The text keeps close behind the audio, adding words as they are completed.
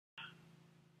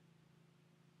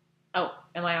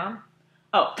am I on?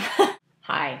 Oh,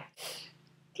 hi.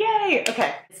 Yay!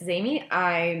 Okay, this is Amy.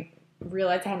 I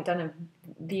realized I hadn't done a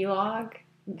video log.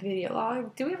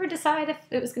 Did we ever decide if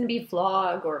it was going to be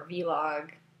vlog or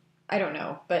vlog? I don't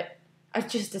know, but I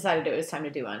just decided it was time to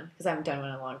do one because I haven't done one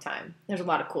in a long time. There's a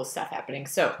lot of cool stuff happening,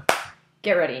 so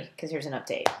get ready because here's an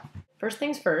update. First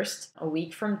things first, a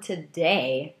week from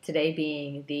today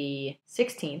being the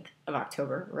 16th of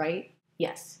October, right?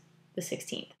 Yes, the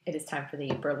 16th. It is time for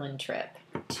the Berlin trip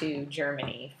to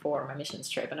Germany for my missions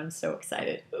trip, and I'm so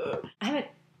excited. I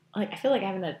feel like I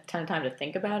haven't had a ton of time to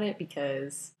think about it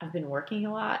because I've been working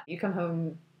a lot. You come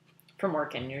home from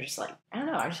work and you're just like, I don't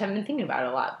know, I just haven't been thinking about it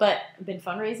a lot. But I've been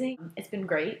fundraising. It's been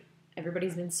great.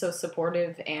 Everybody's been so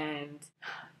supportive and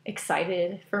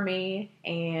excited for me,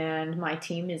 and my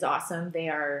team is awesome. They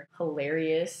are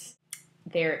hilarious.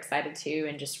 They're excited too,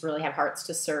 and just really have hearts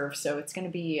to serve. So it's gonna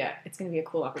be a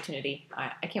cool opportunity.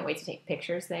 I can't wait to take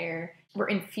pictures there. We're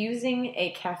infusing a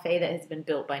cafe that has been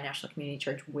built by National Community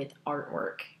Church with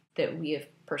artwork that we have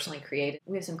personally created.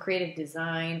 We have some creative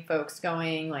design folks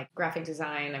going, like graphic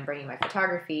design. I'm bringing my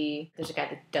photography. There's a guy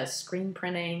that does screen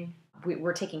printing.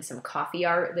 We're taking some coffee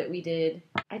art that we did.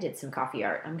 I did some coffee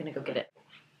art. I'm gonna go get it.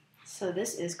 So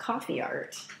this is coffee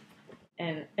art.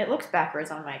 And it looks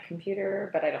backwards on my computer,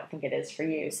 but I don't think it is for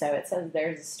you. So it says,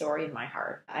 "There's a story in my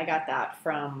heart." I got that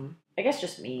from, I guess,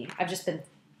 just me. I've just been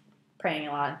praying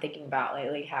a lot and thinking about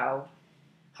lately how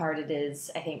hard it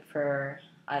is, I think, for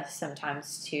us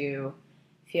sometimes to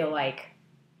feel like,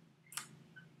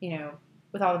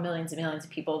 with all the millions and millions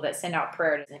of people that send out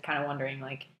prayers and kind of wondering,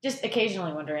 like, just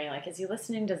occasionally wondering, like, is he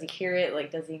listening? Does he hear it?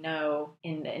 Like, does he know?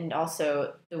 And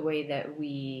also the way that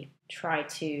we try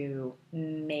to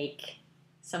make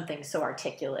something so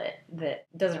articulate that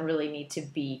doesn't really need to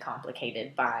be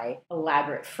complicated by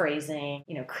elaborate phrasing,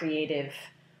 creative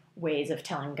ways of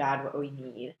telling God what we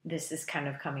need. This is kind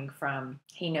of coming from,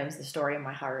 he knows the story of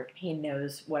my heart. He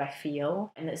knows what I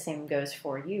feel. And the same goes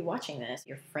for you watching this.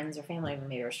 Your friends or family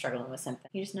maybe are struggling with something.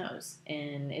 He just knows.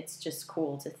 And it's just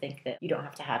cool to think that you don't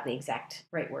have to have the exact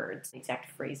right words, the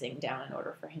exact phrasing down in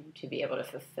order for him to be able to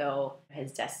fulfill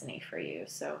his destiny for you.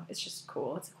 So it's just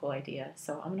cool. It's a cool idea.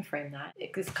 So I'm going to frame that.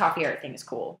 This coffee art thing is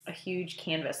cool. A huge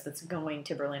canvas that's going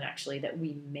to Berlin, actually, that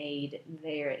we made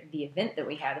there. The event that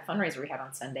we had, the fundraiser we had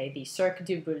on Sunday, the Cirque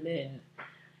du Berlin.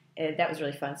 That was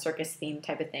really fun, circus theme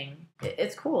type of thing.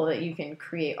 It's cool that you can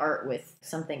create art with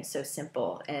something so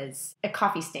simple as a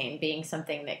coffee stain being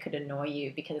something that could annoy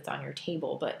you because it's on your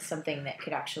table, but something that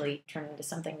could actually turn into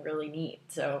something really neat.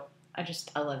 So I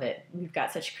love it. We've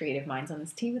got such creative minds on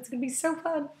this team. It's going to be so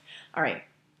fun. All right.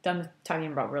 Done with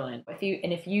talking about Berlin.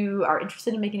 If you are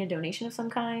interested in making a donation of some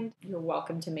kind, you're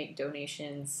welcome to make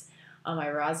donations on my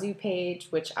Razoo page,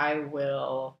 which I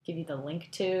will give you the link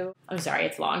to. I'm sorry,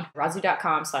 it's long.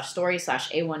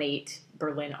 Razoo.com/story/A18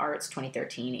 Berlin Arts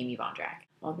 2013 Amy Vondrak.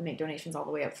 I'll make donations all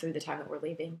the way up through the time that we're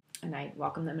leaving, and I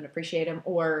welcome them and appreciate them,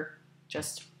 or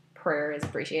just prayer is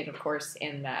appreciated, of course,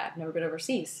 and I've never been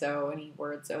overseas, so any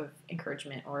words of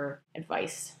encouragement or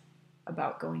advice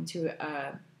about going to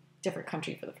a different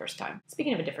country for the first time.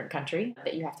 Speaking of a different country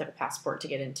that you have to have a passport to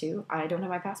get into, I don't have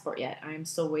my passport yet. I'm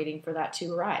still waiting for that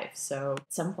to arrive. So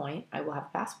at some point I will have a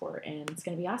passport and it's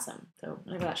going to be awesome. So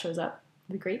whenever that shows up,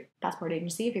 it'll be great. Passport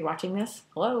agency, if you're watching this,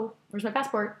 hello, where's my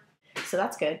passport? So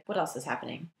that's good. What else is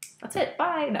happening? That's it.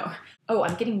 Bye. No. Oh,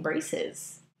 I'm getting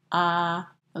braces.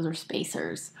 Those are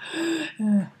spacers.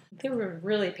 They were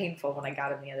really painful when I got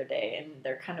them the other day, and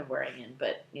they're kind of wearing in,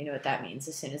 but you know what that means.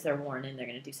 As soon as they're worn in, they're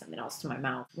going to do something else to my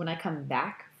mouth. When I come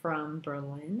back from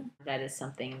Berlin, that is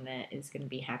something that is going to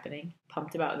be happening.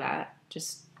 Pumped about that.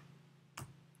 Just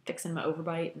fixing my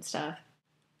overbite and stuff.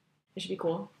 It should be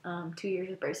cool. 2 years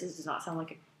with braces does not sound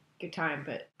like a good time,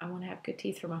 but I want to have good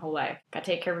teeth for my whole life. Gotta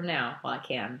take care of them now while I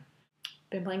can.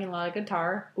 Been playing a lot of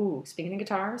guitar. Ooh, speaking of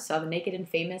guitar, saw the Naked and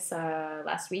Famous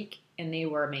last week, and they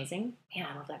were amazing. Man,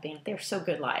 I love that band. They're so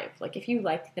good live. Like, if you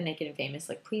liked the Naked and Famous,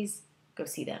 like, please go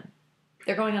see them.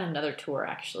 They're going on another tour,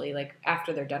 actually, like,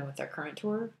 after they're done with their current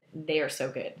tour. They are so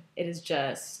good. It is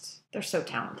just, they're so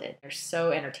talented. They're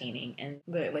so entertaining, and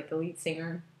the lead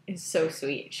singer is so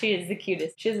sweet. She is the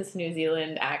cutest. She has this New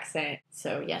Zealand accent.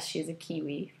 So, yes, she is a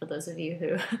Kiwi, for those of you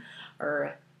who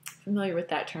are familiar with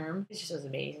that term. It just was an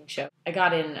amazing show. I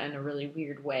got in a really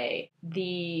weird way.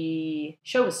 The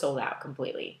show was sold out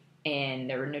completely, and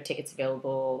there were no tickets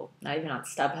available, not even on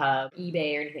StubHub,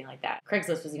 eBay, or anything like that.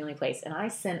 Craigslist was the only place, and I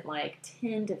sent like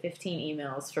 10 to 15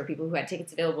 emails for people who had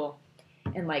tickets available,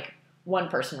 and like one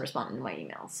person responded to my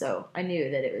email. So I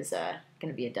knew that it was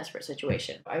going to be a desperate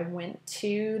situation. I went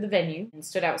to the venue and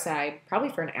stood outside probably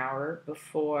for an hour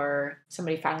before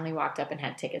somebody finally walked up and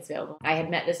had tickets available. I had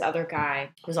met this other guy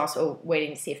who was also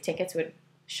waiting to see if tickets would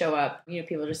show up. You know,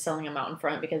 people just selling them out in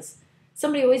front because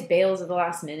somebody always bails at the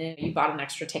last minute. You bought an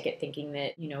extra ticket thinking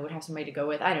that, you know, would have somebody to go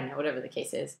with. I don't know, whatever the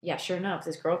case is. Yeah, sure enough,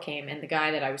 this girl came, and the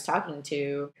guy that I was talking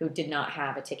to, who did not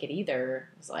have a ticket either,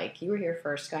 was like, you were here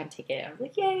first, go ahead and take it. I was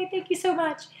like, yay, thank you so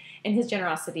much. And his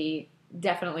generosity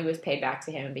definitely was paid back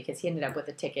to him because he ended up with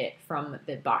a ticket from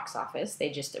the box office. They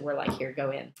just were like, here, go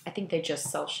in. I think they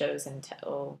just sell shows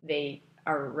until they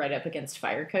are right up against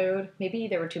fire code. Maybe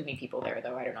there were too many people there,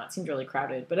 though. I don't know. It seemed really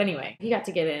crowded. But anyway, he got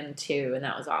to get in, too, and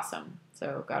that was awesome.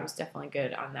 So God was definitely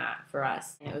good on that for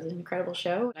us. And it was an incredible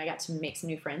show. I got to make some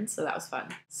new friends, so that was fun.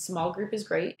 Small group is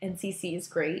great. NCC is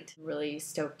great. Really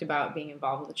stoked about being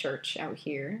involved with the church out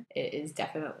here. It is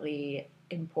definitely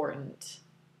important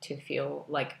to feel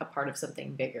like a part of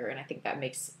something bigger, and I think that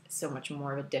makes so much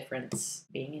more of a difference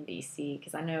being in DC,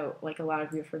 because I know like a lot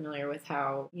of you are familiar with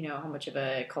how, you know, how much of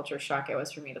a culture shock it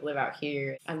was for me to live out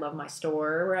here. I love my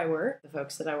store where I work, the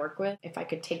folks that I work with. If I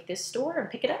could take this store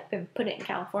and pick it up and put it in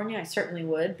California, I certainly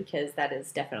would, because that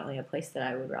is definitely a place that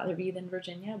I would rather be than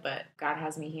Virginia, but God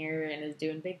has me here and is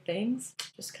doing big things.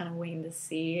 Just kind of waiting to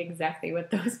see exactly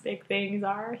what those big things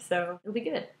are, so it'll be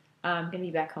good. I'm going to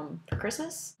be back home for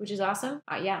Christmas, which is awesome.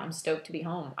 Yeah, I'm stoked to be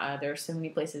home. There are so many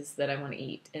places that I want to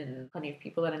eat and plenty of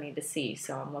people that I need to see,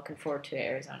 so I'm looking forward to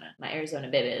Arizona. My Arizona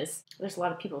bit is, there's a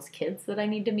lot of people's kids that I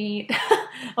need to meet.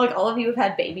 Like, all of you have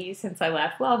had babies since I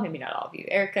left. Well, maybe not all of you.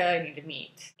 Erica, I need to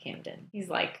meet. Camden. He's,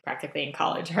 like, practically in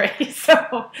college already,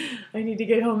 so I need to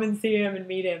get home and see him and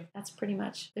meet him. That's pretty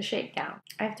much the shakedown.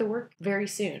 I have to work very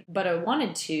soon, but I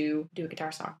wanted to do a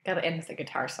guitar song. Gotta end with a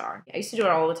guitar song. I used to do it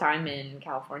all the time in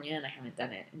California, and I haven't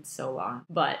done it in so long.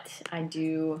 But I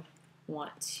do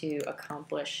want to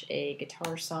accomplish a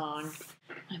guitar song.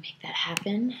 I make that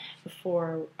happen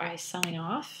before I sign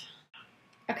off.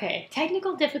 Okay,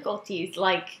 technical difficulties,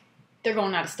 like they're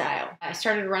going out of style. I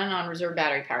started running on reserve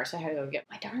battery power, so I had to go get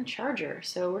my darn charger.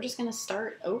 So we're just gonna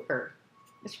start over.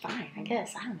 It's fine, I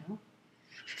guess. I don't know.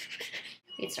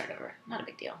 We can start over. Not a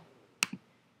big deal.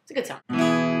 It's a good song.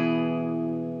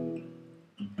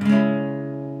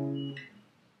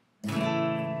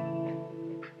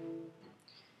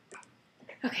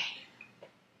 Okay,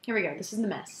 here we go. This is the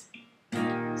mess.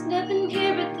 There's nothing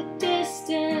here but the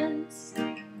distance.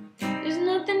 There's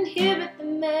nothing here but the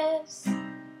mess.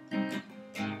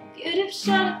 If you'd have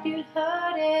shut up, you'd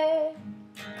heard it.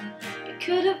 You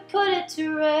could have put it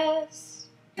to rest.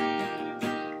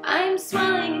 I am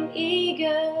smiling and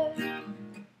eager.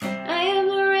 I am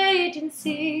the raging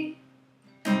sea.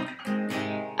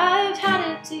 I've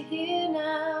had it to here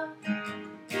now.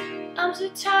 I'm so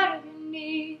tired of your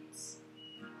needs.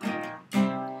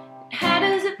 How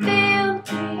does it feel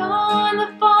to be on the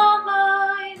fault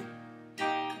line?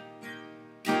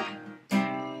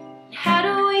 How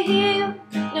do we heal?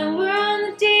 Now we're on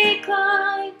the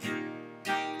decline.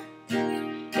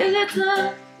 'Cause it's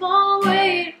a long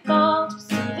way to fall, just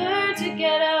to learn to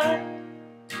get up.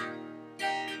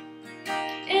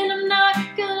 And I'm not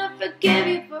gonna forgive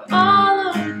you for all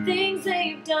of the things that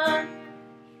you've done.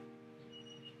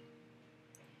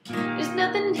 There's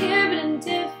nothing here but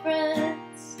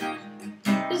indifference.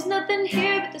 There's nothing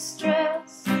here but the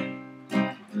stress.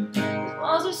 These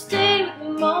walls are stained with the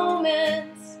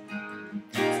moments.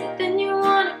 Something you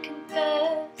wanna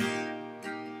confess.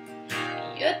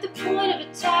 You're at the point of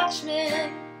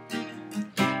attachment.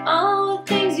 All the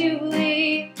things you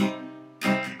believe.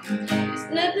 There's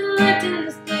nothing left in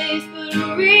this place but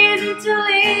a reason to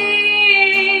leave.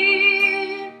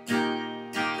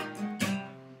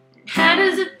 How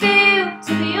does it feel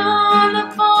to be on the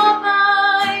fault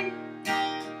line?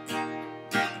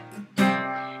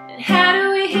 And how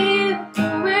do we heal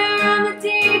when we're on the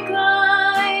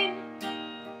decline?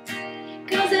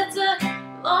 'Cause it's a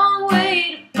long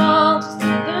way to fall, just to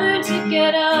learn to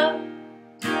get up.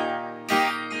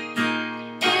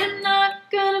 And I'm not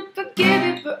gonna forgive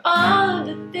you for all of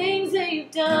the things that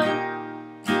you've done.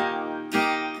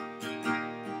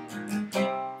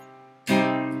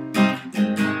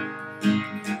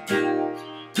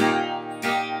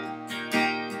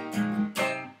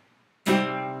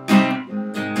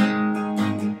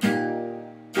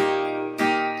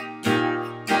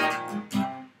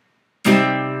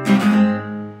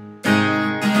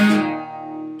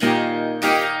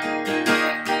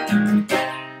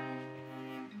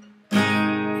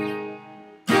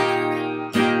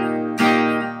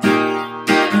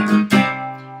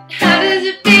 How does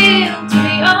it feel to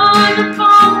be on the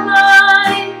fault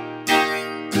line?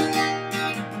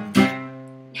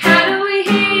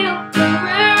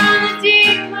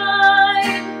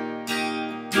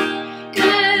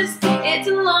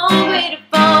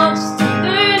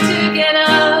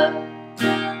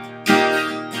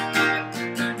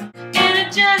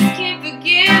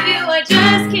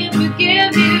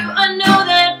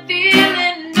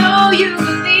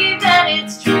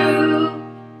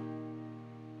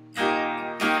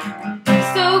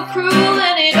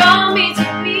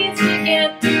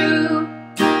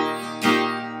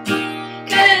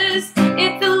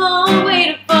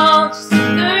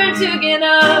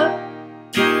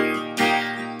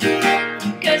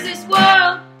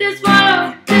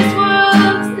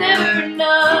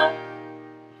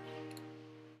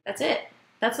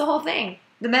 That's the whole thing.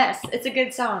 The Mess. It's a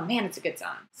good song. Man, it's a good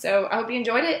song. So I hope you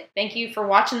enjoyed it. Thank you for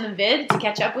watching the vid to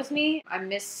catch up with me. I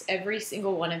miss every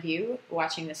single one of you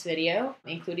watching this video,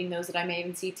 including those that I may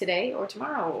even see today or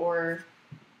tomorrow or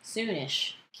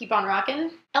soonish. Keep on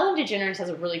rocking. Ellen DeGeneres has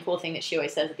a really cool thing that she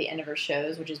always says at the end of her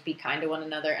shows, which is be kind to one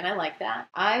another, and I like that.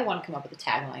 I want to come up with a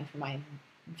tagline for my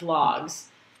vlogs.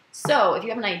 So if you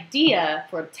have an idea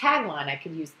for a tagline I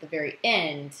could use at the very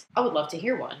end, I would love to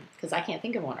hear one, because I can't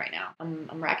think of one right now. I'm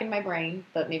racking my brain,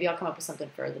 but maybe I'll come up with something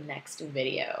for the next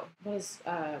video. What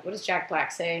does Jack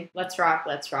Black say? Let's rock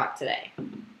today.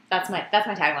 That's my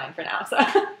tagline for now, so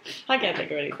I can't think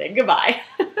of anything. Goodbye.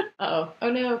 Uh-oh. Oh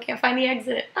no, can't find the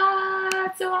exit. Ah,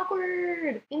 it's so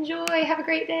awkward. Enjoy. Have a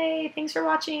great day. Thanks for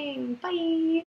watching. Bye.